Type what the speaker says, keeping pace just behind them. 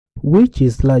Which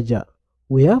is larger?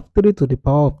 We have 3 to the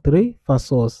power of 3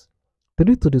 versus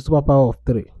 3 to the superpower of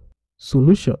 3.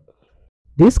 Solution.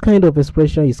 This kind of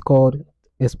expression is called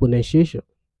exponentiation.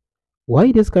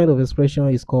 Why this kind of expression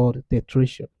is called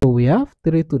tetration? So we have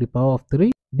 3 to the power of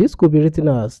 3. This could be written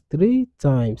as 3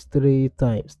 times 3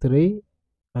 times 3,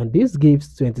 and this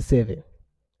gives 27.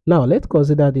 Now let's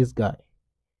consider this guy.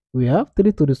 We have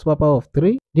 3 to the superpower of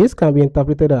 3. This can be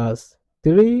interpreted as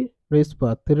 3 raised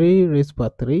by 3 raised by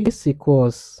 3. This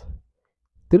equals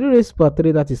 3 raised by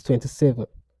 3, that is 27.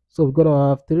 So we're going to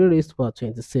have 3 raised by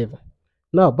 27.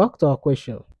 Now back to our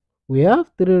question. We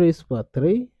have 3 raised by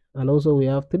 3, and also we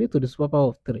have 3 to the superpower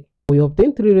of 3. We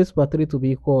obtain 3 raised by 3 to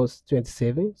be equals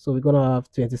 27. So we're going to have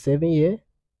 27 here.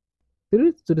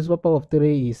 3 to the superpower of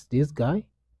 3 is this guy.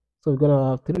 So we're going to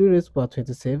have 3 raised by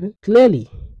 27. Clearly,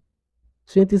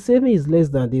 27 is less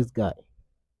than this guy,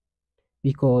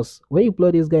 because when you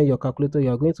plug this guy in your calculator, you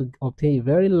are going to obtain a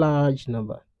very large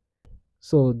number.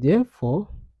 So therefore,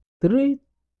 3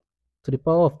 to the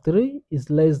power of 3 is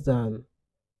less than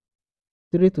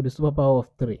 3 to the superpower of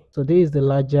 3. So this is the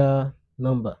larger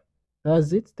number.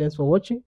 That's it. Thanks for watching.